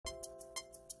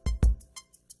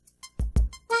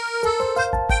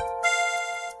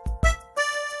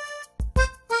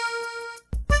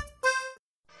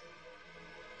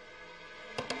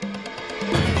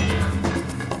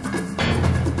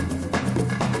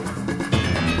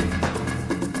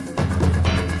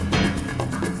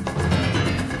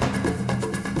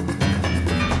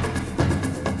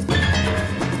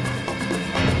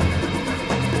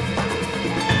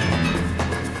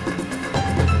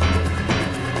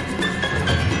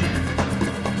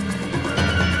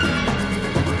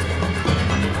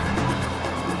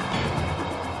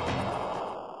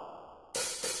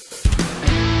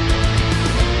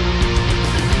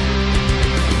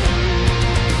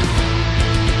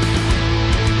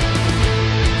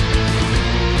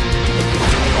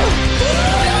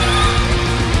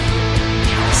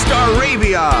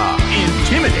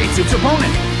its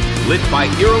opponent. Lit by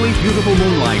eerily beautiful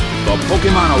moonlight, the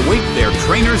Pokémon await their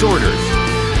trainer's orders.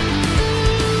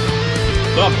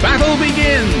 The battle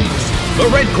begins! The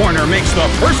red corner makes the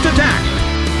first attack.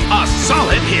 A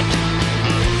solid hit.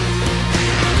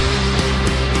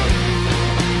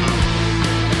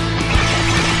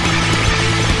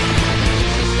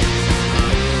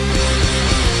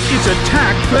 Its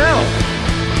attack fell.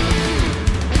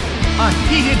 A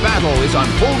heated battle is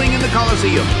unfolding in the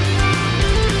Colosseum.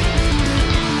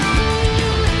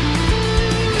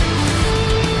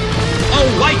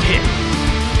 A light hit.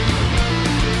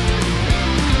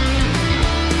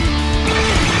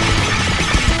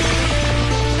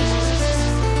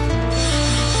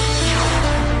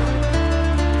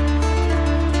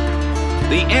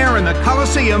 The air in the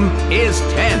Colosseum is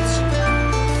tense.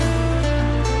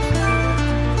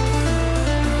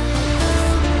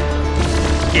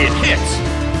 It hits.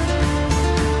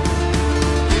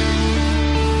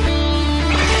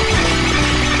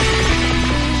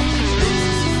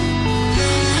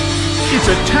 Its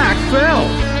attack fell.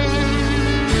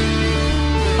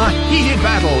 A heated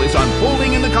battle is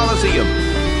unfolding in the Colosseum.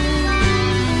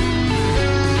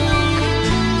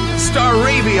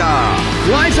 Staravia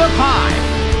flies up high.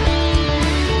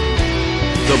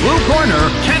 The blue corner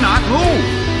cannot move.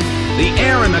 The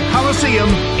air in the Colosseum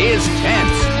is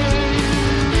tense.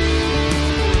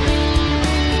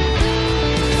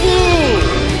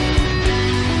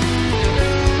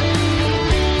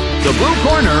 The blue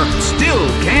corner still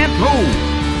can't move.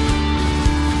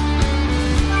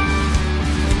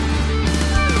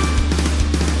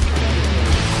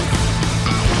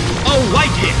 A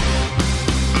light hit.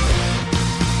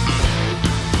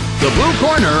 The blue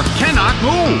corner cannot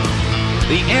move.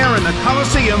 The air in the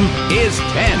Colosseum is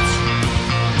tense.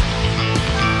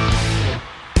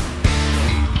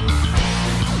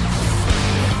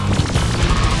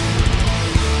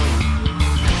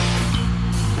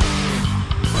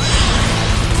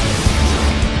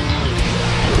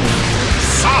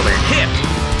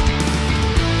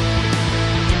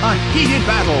 A heated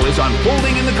battle is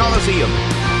unfolding in the Colosseum.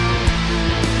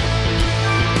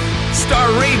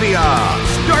 Staravia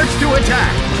starts to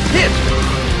attack. Hit!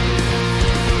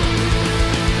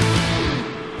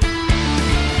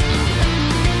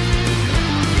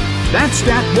 That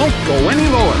stat won't go any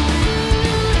lower.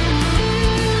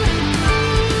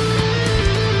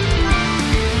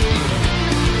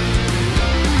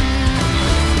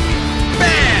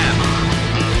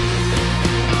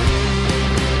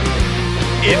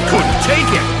 It couldn't take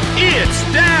it. It's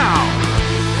down.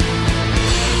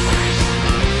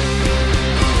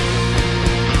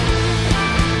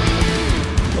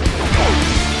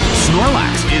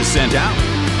 Snorlax is sent out.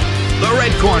 The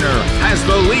red corner has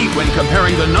the lead when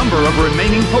comparing the number of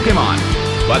remaining Pokémon.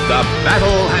 But the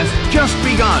battle has just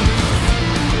begun.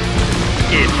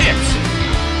 It hits.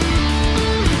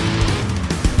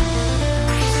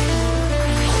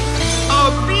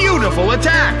 A beautiful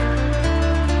attack.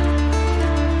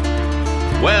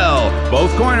 Well,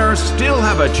 both corners still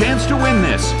have a chance to win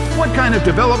this. What kind of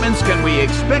developments can we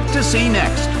expect to see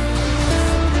next?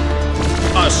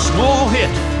 A small hit.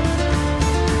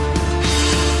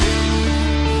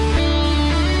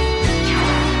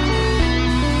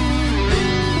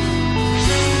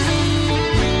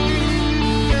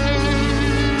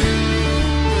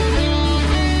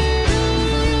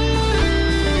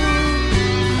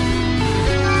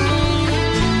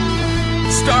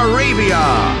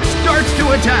 Staravia starts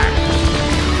to attack.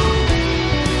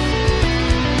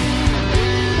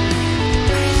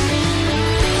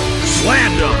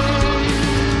 Slammed him.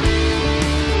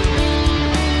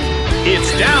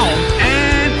 It's down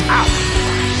and out.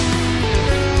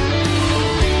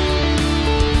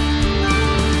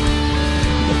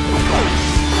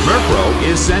 Murkrow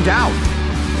is sent out.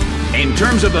 In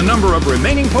terms of the number of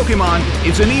remaining Pokémon,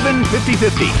 it's an even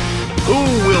 50-50.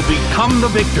 Who will become the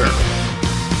victor?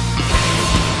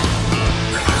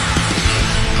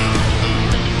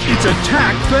 Its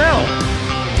attack fell.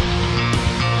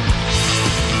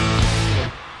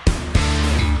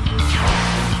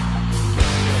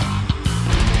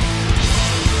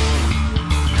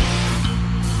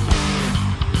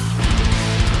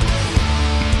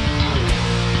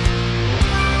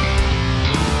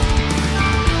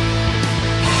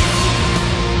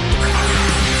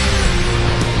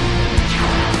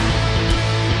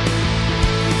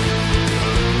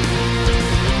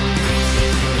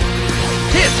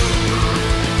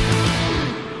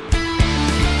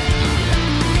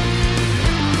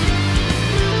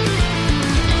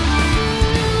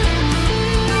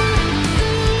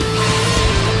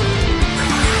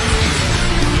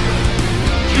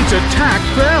 Its attack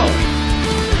fell.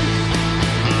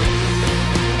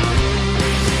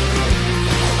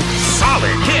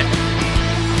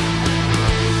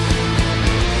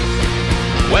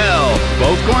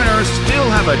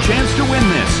 have a chance to win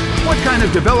this. What kind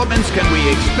of developments can we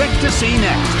expect to see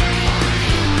next?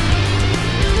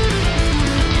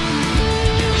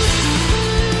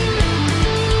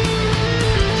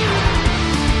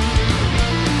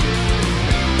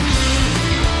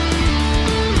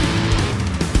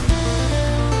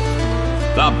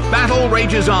 The battle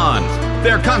rages on.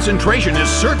 Their concentration is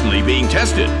certainly being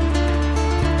tested.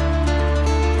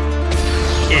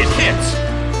 It hits.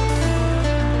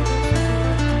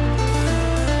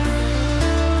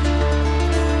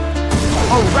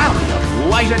 A rally of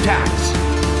light attacks.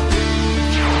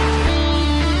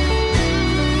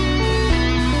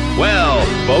 Well,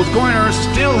 both corners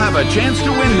still have a chance to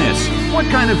win this. What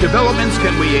kind of developments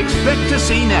can we expect to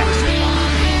see next?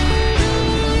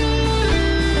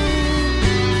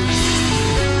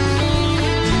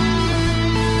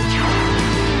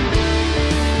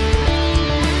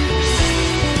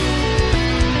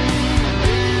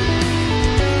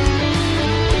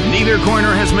 Neither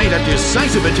corner has made a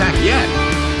decisive attack yet.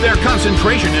 Their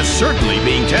concentration is certainly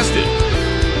being tested.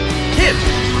 Hit!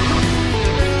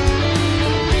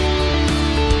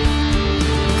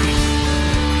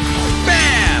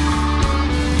 Bam!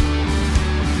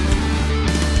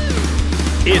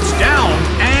 It's down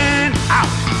and out.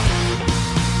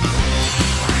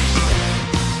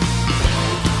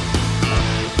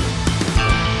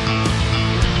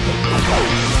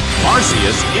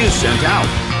 Arceus is sent out.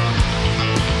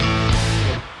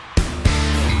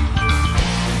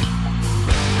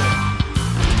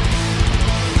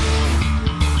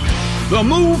 The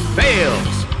move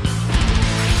fails.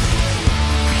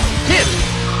 Hit!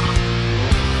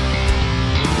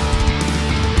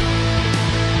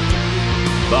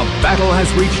 The battle has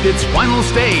reached its final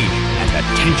stage, and the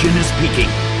tension is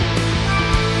peaking.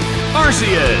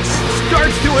 Arceus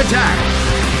starts to attack.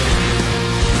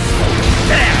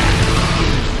 Bam!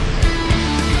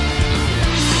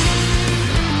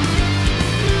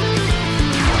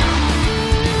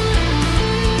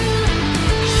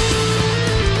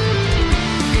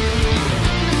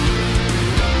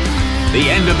 The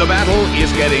end of the battle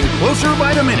is getting closer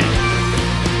by the minute.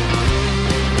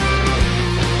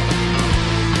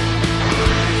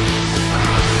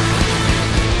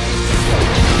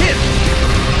 Hit!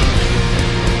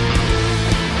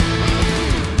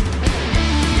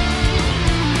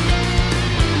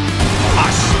 A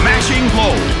smashing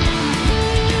blow.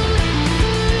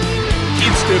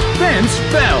 Its defense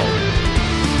fell.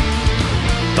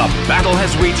 The battle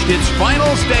has reached its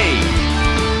final stage.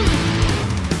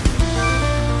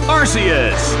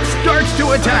 Arceus starts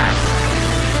to attack.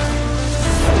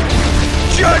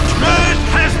 Judgment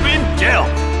has been dealt.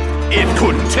 It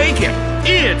couldn't take it.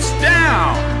 It's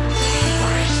down.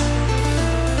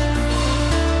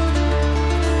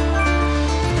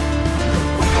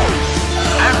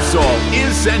 Absol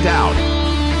is sent out.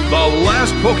 The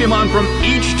last Pokémon from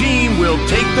each team will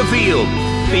take the field.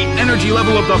 The energy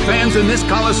level of the fans in this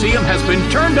Coliseum has been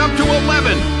turned up to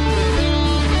 11.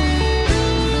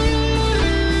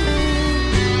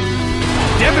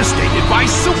 Devastated by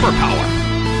superpower.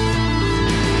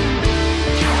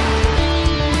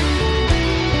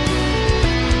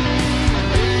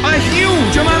 A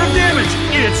huge amount of damage.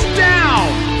 It's down.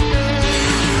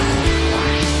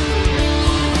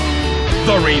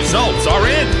 The results are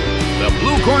in. The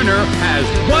blue corner has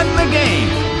won the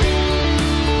game.